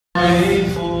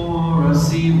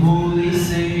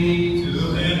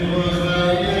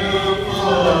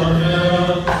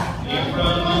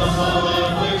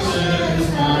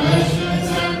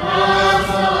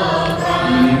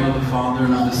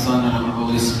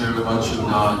one true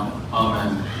God.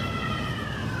 Amen.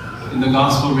 In the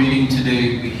gospel reading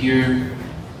today, we hear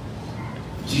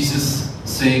Jesus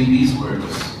saying these words: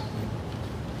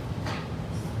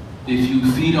 "If you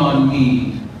feed on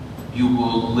me, you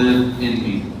will live in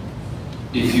me.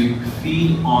 If you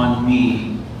feed on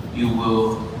me, you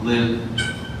will live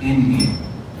in me."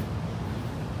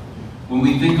 When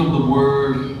we think of the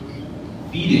word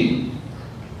feeding,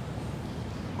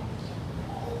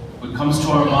 what comes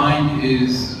to our mind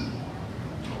is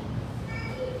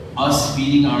us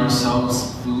feeding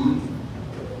ourselves food,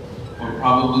 or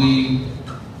probably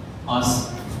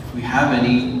us, if we have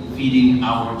any, feeding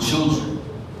our children.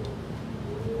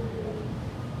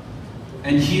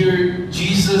 And here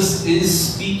Jesus is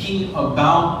speaking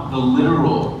about the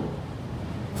literal,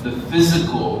 the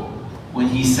physical, when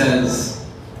he says,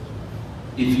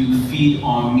 "If you feed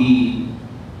on me,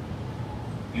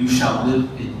 you shall live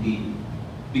in me."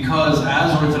 Because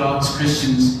as Orthodox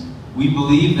Christians, we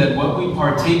believe that what we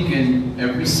partake in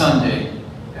every Sunday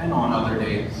and on other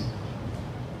days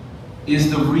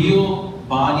is the real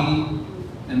body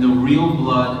and the real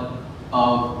blood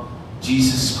of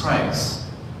Jesus Christ.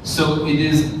 So it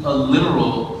is a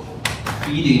literal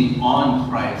feeding on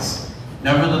Christ.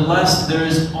 Nevertheless, there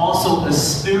is also a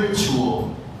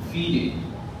spiritual feeding.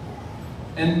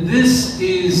 And this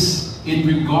is in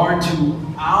regard to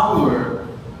our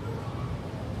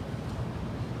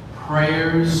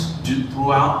prayers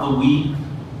throughout the week,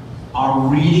 our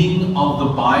reading of the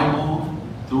Bible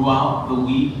throughout the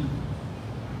week,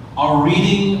 our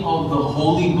reading of the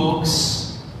holy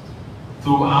books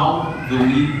throughout the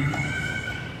week,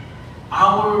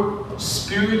 our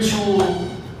spiritual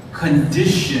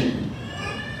condition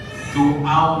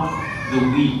throughout the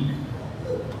week.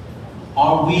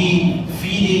 Are we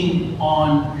feeding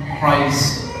on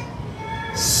Christ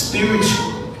spiritually?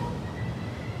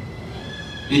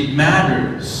 It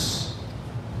matters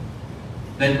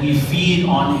that we feed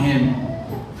on Him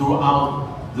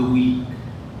throughout the week,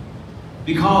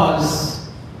 because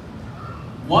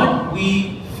what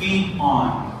we feed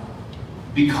on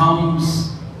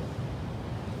becomes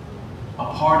a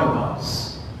part of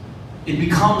us. It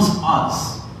becomes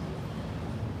us.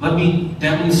 Let me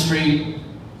demonstrate,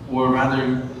 or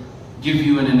rather give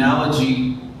you an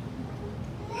analogy.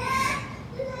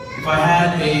 If I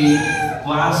had a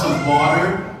glass of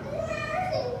water,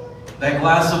 that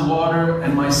glass of water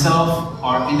and myself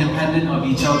are independent of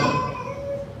each other.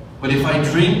 But if I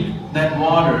drink that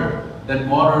water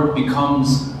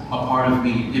becomes a part of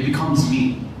me. It becomes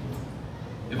me.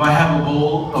 If I have a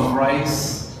bowl of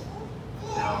rice,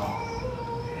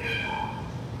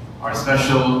 our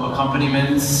special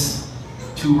accompaniments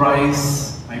to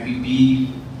rice might be beef,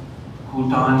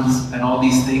 croutons, and all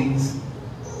these things.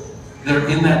 They're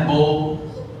in that bowl.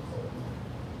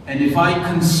 And if I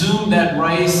consume that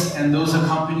rice and those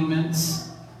accompaniments,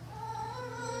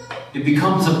 it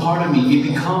becomes a part of me. It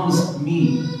becomes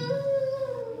me.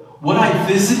 What I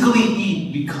physically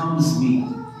eat becomes me.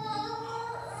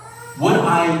 What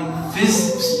I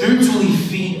spiritually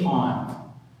feed on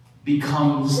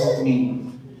becomes me.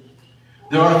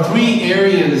 There are three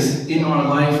areas in our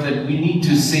life that we need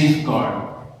to safeguard,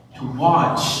 to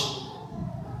watch,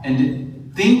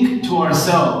 and think to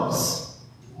ourselves,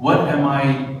 what am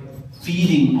I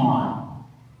feeding on?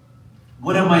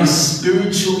 What am I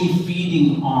spiritually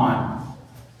feeding on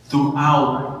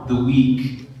throughout the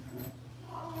week?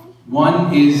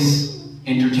 One is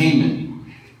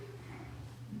entertainment.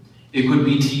 It could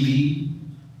be TV.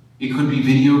 It could be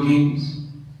video games.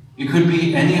 It could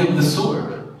be any of the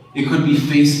sort. It could be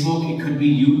Facebook. It could be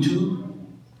YouTube.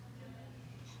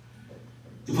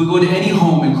 If we go to any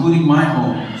home, including my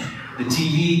home, the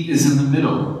TV is in the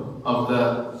middle of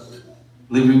the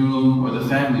living room or the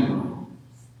family room.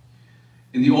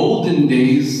 In the olden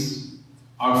days,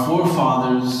 our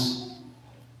forefathers,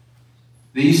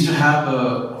 they used to have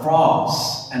a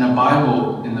cross and a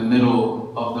Bible in the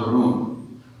middle of the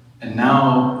room. And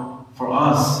now, for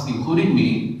us, including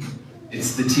me,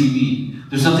 it's the TV.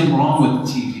 There's nothing wrong with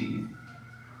the TV.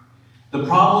 The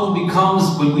problem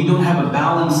becomes when we don't have a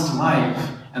balanced life,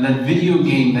 and that video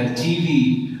game, that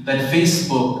TV, that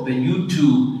Facebook, the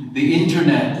YouTube, the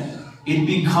internet, it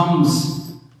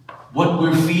becomes what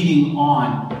we're feeding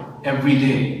on every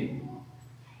day.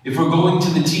 If we're going to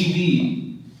the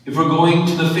TV, if we're going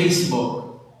to the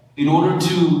Facebook, in order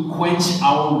to quench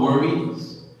our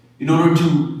worries, in order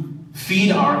to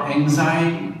feed our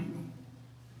anxiety,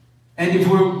 and if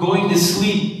we're going to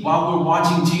sleep while we're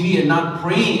watching TV and not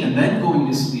praying and then going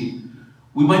to sleep,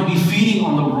 we might be feeding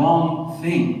on the wrong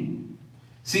thing.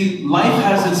 See, life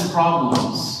has its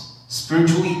problems,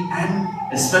 spiritually and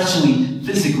especially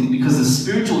physically because the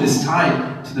spiritual is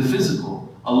tied to the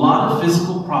physical. A lot of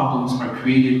physical problems are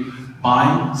created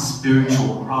by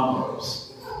spiritual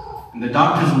problems. And the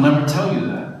doctors will never tell you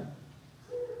that.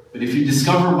 But if you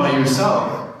discover by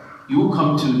yourself, you will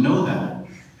come to know that.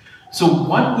 So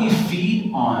what we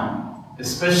feed on,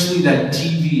 especially that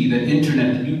TV, that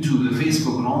internet, the YouTube, the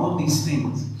Facebook, and all of these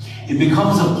things, it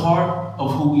becomes a part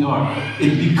of who we are.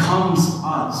 It becomes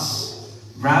us,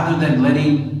 rather than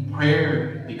letting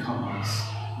prayer become us,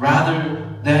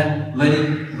 rather than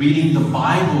letting reading the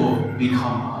Bible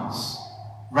become us,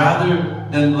 rather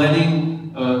than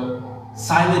letting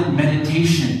silent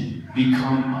meditation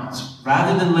become us,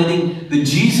 rather than letting the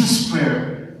Jesus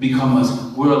prayer become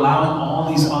us. We're allowing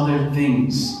all these other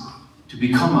things to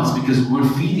become us because we're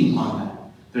feeding on them.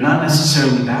 They're not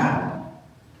necessarily bad.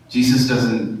 Jesus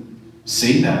doesn't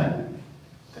say that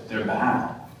they're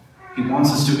bad. He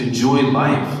wants us to enjoy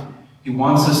life. He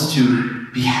wants us to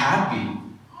be happy,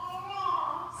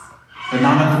 but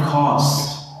not at the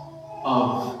cost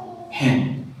of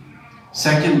Him.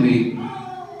 Secondly,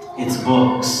 it's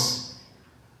books.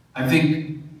 I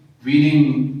think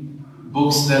reading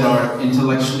books that are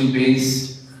intellectually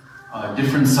based,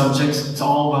 different subjects, it's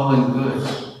all well and good.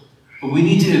 But we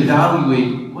need to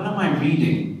evaluate, what am I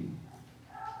reading?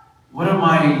 What am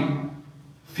I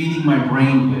feeding my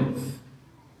brain with?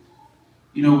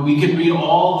 You know, we can read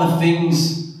all the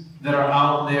things that are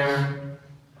out there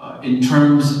in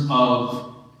terms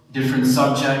of different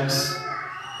subjects,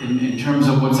 in terms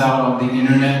of what's out on the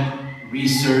internet,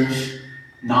 research,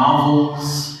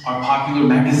 novels are popular,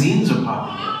 magazines are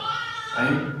popular,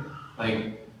 right?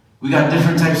 Like, we got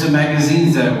different types of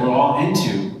magazines that we're all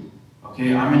into.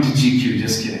 Okay, I'm into GQ,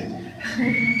 just kidding.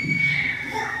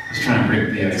 Just trying to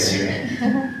break the ice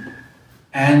here.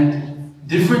 And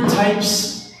different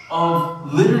types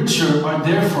of literature are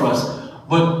there for us.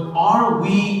 But are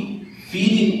we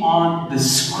feeding on the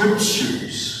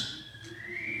scriptures?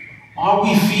 Are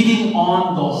we feeding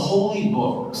on the holy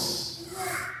books?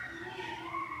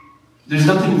 There's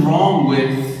nothing wrong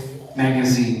with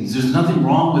magazines. There's nothing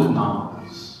wrong with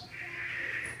novels.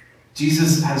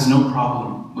 Jesus has no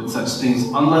problem with such things,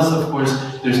 unless, of course,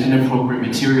 there's inappropriate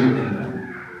material in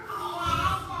them.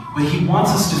 But He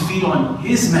wants us to feed on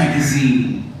His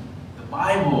magazine, the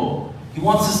Bible. He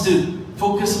wants us to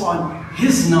focus on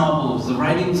His novels, the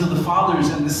writings of the fathers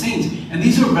and the saints. And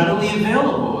these are readily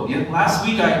available. Yet last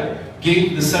week I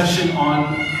gave the session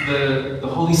on the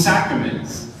Holy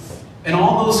Sacraments. And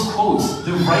all those quotes,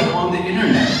 they're right on the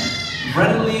internet,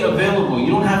 readily available. You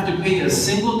don't have to pay a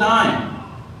single dime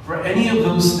for any of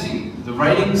those things. The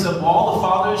writings of all the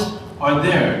fathers are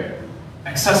there,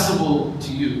 accessible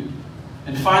to you.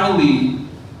 And finally,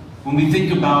 when we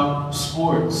think about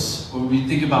sports, or we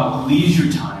think about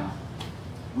leisure time,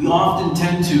 we often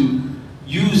tend to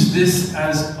use this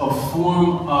as a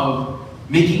form of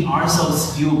making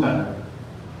ourselves feel better.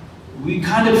 We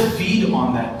kind of feed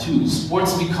on that too.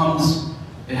 Sports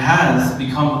has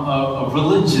become a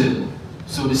religion,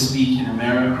 so to speak, in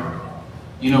America.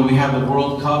 You know, we have the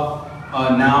World Cup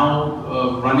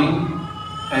now running,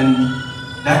 and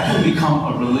that can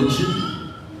become a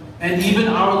religion. And even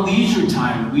our leisure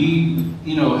time, we,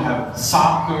 have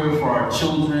soccer for our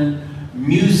children,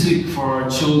 music for our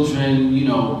children,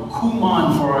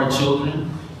 Kuman for our children,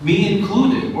 me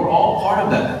included. We're all part of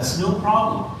that. That's no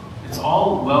problem. It's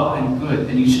all well and good,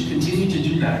 and you should continue to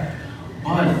do that.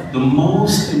 But the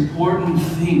most important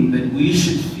thing that we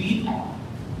should feed on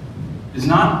is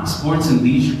not sports and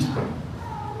leisure time,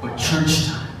 but church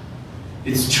time.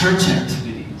 It's church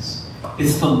activities.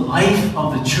 It's the life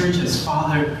of the church, as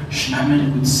Father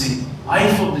Schmemann would say,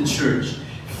 life of the church.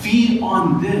 Feed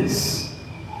on this,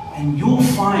 and you'll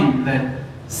find that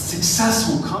success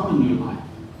will come in your life.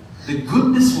 The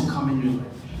goodness will come in your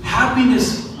life.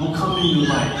 Happiness will come in your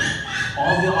life.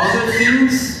 All the other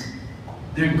things,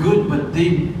 they're good, but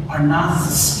they are not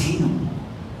sustainable.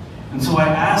 And so I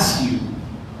ask you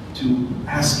to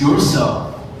ask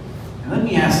yourself, and let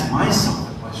me ask myself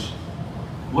the question,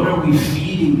 what are we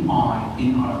feeding on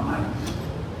in our life?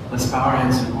 Let's bow our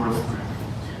heads in a word of prayer.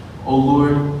 Oh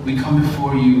Lord, we come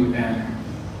before you and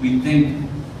we think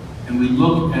and we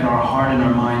look at our heart and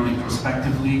our mind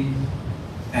introspectively,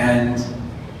 and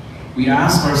we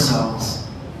ask ourselves,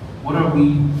 what are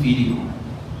we feeding on?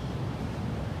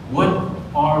 What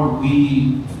are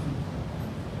we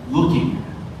looking at?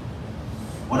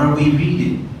 What are we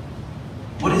reading?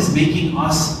 What is making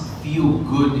us feel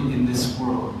good in this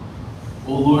world?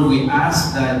 Oh Lord, we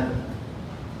ask that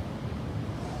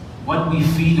what we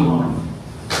feed on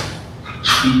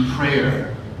be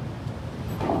prayer,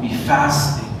 be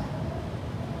fasting,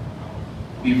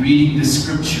 be reading the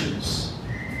scriptures,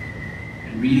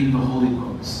 reading the Holy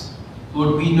Books.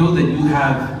 Lord, we know that you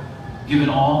have given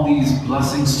all these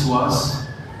blessings to us,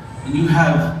 and you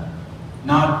have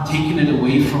not taken it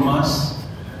away from us.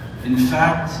 In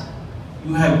fact,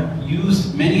 you have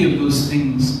used many of those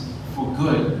things for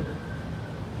good.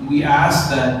 And we ask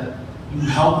that you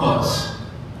help us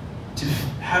to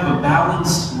have a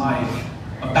balanced life,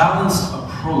 a balanced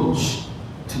approach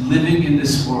to living in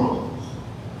this world,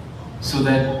 so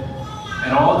that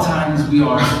at all times we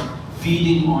are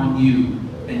feeding on you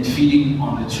and feeding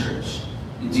on the church.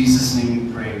 In Jesus' name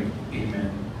we pray,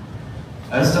 amen.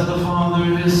 As doth the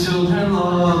Father his children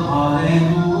love,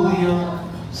 hallelujah,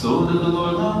 so does the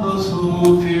Lord love those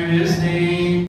who fear his name.